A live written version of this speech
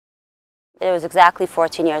It was exactly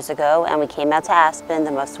 14 years ago, and we came out to Aspen,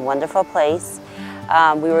 the most wonderful place.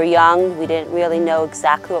 We were young, we didn't really know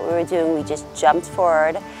exactly what we were doing, we just jumped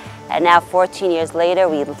forward. And now 14 years later,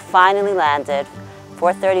 we finally landed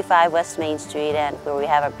 435 West Main Street, and where we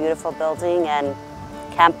have a beautiful building, and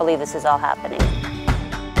can't believe this is all happening.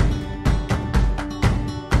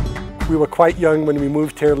 We were quite young when we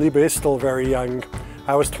moved here. Liba is still very young.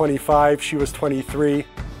 I was 25, she was 23.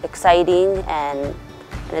 Exciting and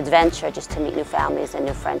an adventure just to meet new families and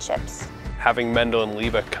new friendships. Having Mendel and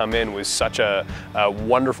Liba come in was such a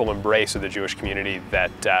wonderful embrace of the Jewish community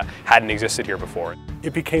that hadn't existed here before.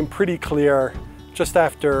 It became pretty clear just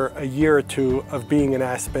after a year or two of being in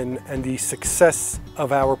Aspen and the success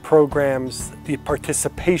of our programs, the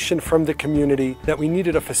participation from the community, that we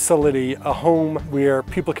needed a facility, a home where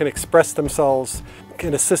people can express themselves,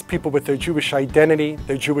 can assist people with their Jewish identity,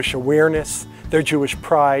 their Jewish awareness, their Jewish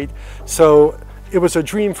pride. So it was a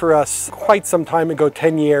dream for us quite some time ago,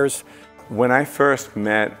 10 years. When I first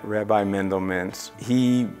met Rabbi Mendel Mintz,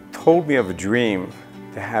 he told me of a dream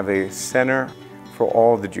to have a center for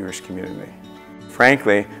all the Jewish community.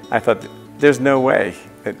 Frankly, I thought there's no way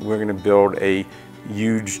that we're going to build a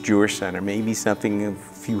huge Jewish center, maybe something a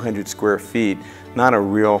few hundred square feet, not a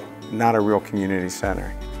real community center.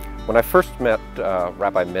 When I first met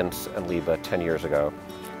Rabbi Mintz and Liba 10 years ago,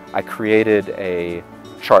 I created a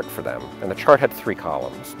chart for them, and the chart had 3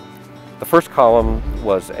 columns. The first column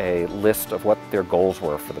was a list of what their goals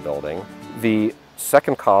were for the building. The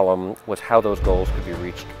second column was how those goals could be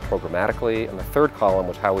reached programmatically, and the third column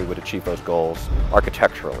was how we would achieve those goals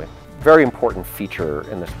architecturally. Very important feature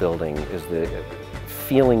in this building is the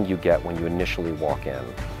feeling you get when you initially walk in.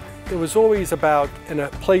 It was always about in a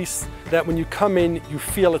place that when you come in, you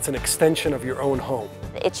feel it's an extension of your own home.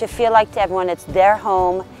 It should feel like to everyone it's their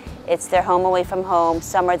home away from home.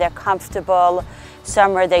 Somewhere they're comfortable,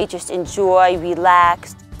 somewhere they just enjoy,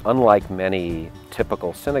 relax. Unlike many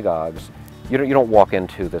typical synagogues, you don't walk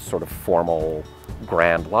into this sort of formal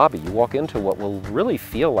grand lobby. You walk into what will really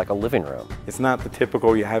feel like a living room. It's not the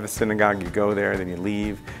typical, you have a synagogue, you go there, then you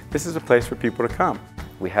leave. This is a place for people to come.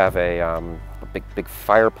 We have a big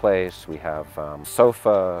fireplace, we have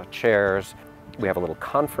sofa, chairs, we have a little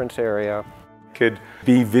conference area. Could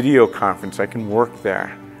be video conference, I can work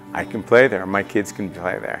there, I can play there, my kids can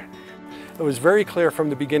play there. It was very clear from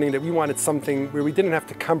the beginning that we wanted something where we didn't have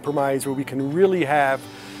to compromise, where we can really have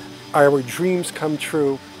our dreams come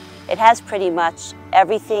true. It has pretty much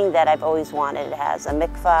everything that I've always wanted. It has a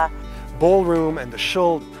mikvah, ballroom, and the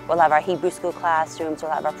shul. We'll have our Hebrew school classrooms,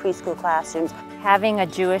 we'll have our preschool classrooms. Having a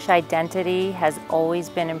Jewish identity has always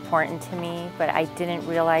been important to me, but I didn't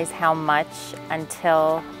realize how much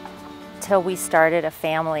until we started a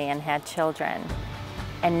family and had children.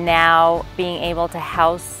 And now being able to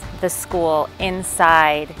house the school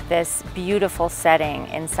inside this beautiful setting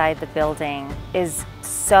inside the building is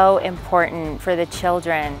so important for the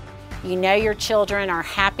children. You know your children are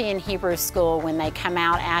happy in Hebrew school when they come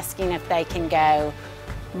out asking if they can go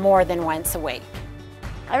more than once a week.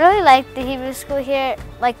 I really like the Hebrew school here.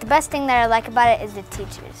 Like, the best thing that I like about it is the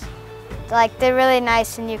teachers. They're really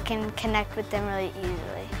nice and you can connect with them really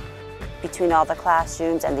easily. Between all the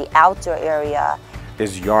classrooms and the outdoor area,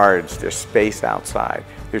 there's yards, there's space outside,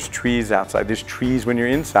 there's trees outside, there's trees when you're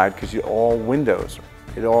inside because you're all windows.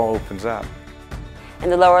 It all opens up. In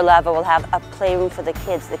the lower level, we'll have a playroom for the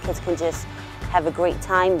kids. The kids can just have a great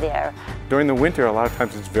time there. During the winter, a lot of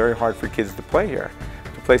times it's very hard for kids to play here.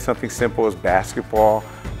 To play something simple as basketball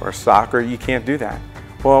or soccer, you can't do that.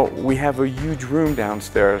 Well, we have a huge room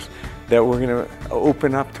downstairs that we're going to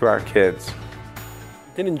open up to our kids.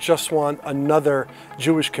 Didn't just want another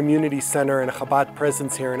Jewish community center and a Chabad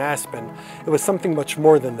presence here in Aspen. It was something much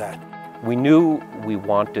more than that. We knew we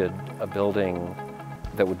wanted a building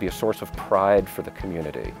that would be a source of pride for the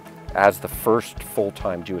community as the first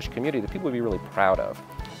full-time Jewish community that people would be really proud of.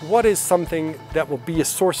 What is something that will be a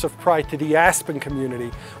source of pride to the Aspen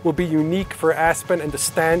community, will be unique for Aspen and the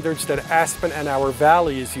standards that Aspen and our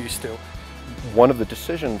valley is used to? One of the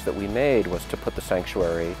decisions that we made was to put the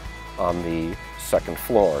sanctuary on the second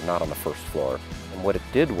floor, not on the first floor. And what it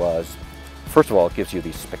did was, first of all, it gives you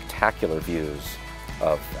these spectacular views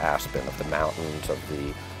of Aspen, of the mountains,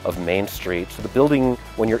 of Main Street. So the building,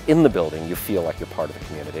 when you're in the building, you feel like you're part of the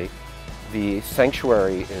community. The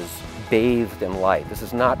sanctuary is bathed in light. This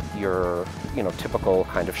is not your, typical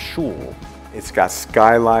kind of shul. It's got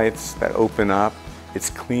skylights that open up. It's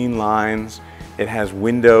clean lines. It has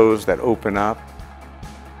windows that open up.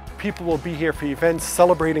 People will be here for events,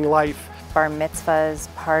 celebrating life. Bar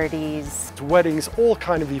mitzvahs, parties, weddings, all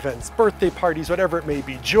kind of events, birthday parties, whatever it may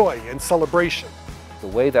be, joy and celebration. The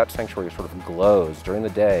way that sanctuary sort of glows during the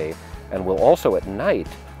day and will also at night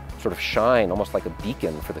sort of shine almost like a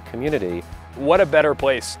beacon for the community. What a better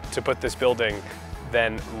place to put this building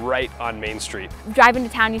than right on Main Street. Driving to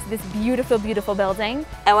town, you see this beautiful, beautiful building.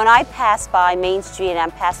 And when I pass by Main Street and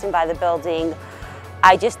I'm passing by the building,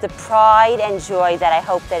 the pride and joy that I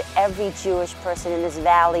hope that every Jewish person in this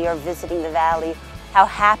valley or visiting the valley, how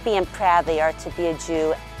happy and proud they are to be a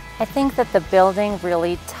Jew. I think that the building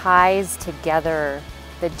really ties together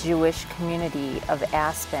the Jewish community of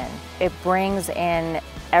Aspen. It brings in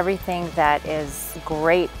everything that is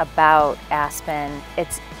great about Aspen.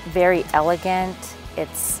 It's very elegant,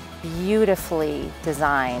 it's beautifully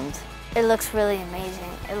designed. It looks really amazing.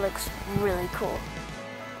 It looks really cool.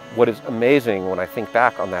 What is amazing when I think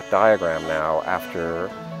back on that diagram now,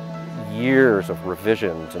 after years of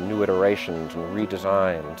revisions and new iterations and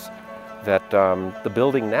redesigns, that the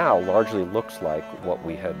building now largely looks like what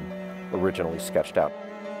we had originally sketched out.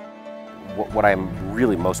 What I'm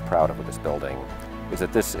really most proud of with this building is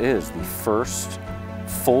that this is the first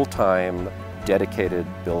full-time dedicated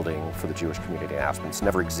building for the Jewish community in Aspen. It's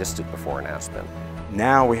never existed before in Aspen.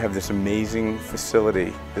 Now we have this amazing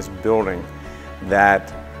facility, this building,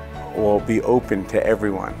 that will be open to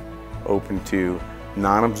everyone, open to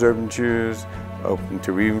non-observant Jews, open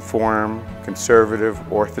to Reform, conservative,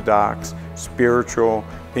 Orthodox, spiritual,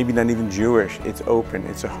 maybe not even Jewish. It's open,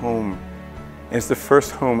 it's a home. And it's the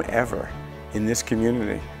first home ever in this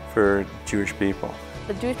community for Jewish people.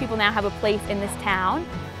 The Jewish people now have a place in this town.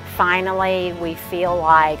 Finally, we feel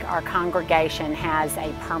like our congregation has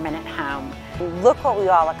a permanent home. Look what we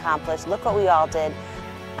all accomplished, look what we all did.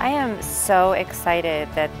 I am so excited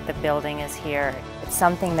that the building is here. It's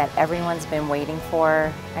something that everyone's been waiting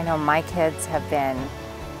for. I know my kids have been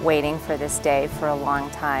waiting for this day for a long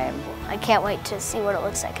time. I can't wait to see what it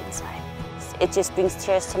looks like inside. It just brings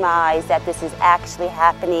tears to my eyes that this is actually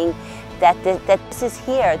happening, that this is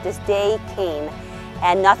here, this day came,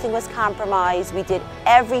 and nothing was compromised. We did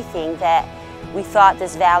everything that we thought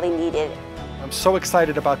this valley needed. I'm so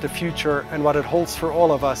excited about the future and what it holds for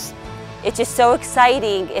all of us. It's just so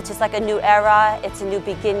exciting. It's just like a new era, it's a new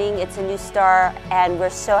beginning, it's a new start, and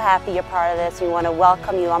we're so happy you're part of this. We want to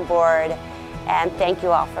welcome you on board, and thank you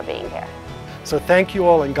all for being here. So thank you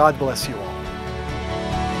all, and God bless you all.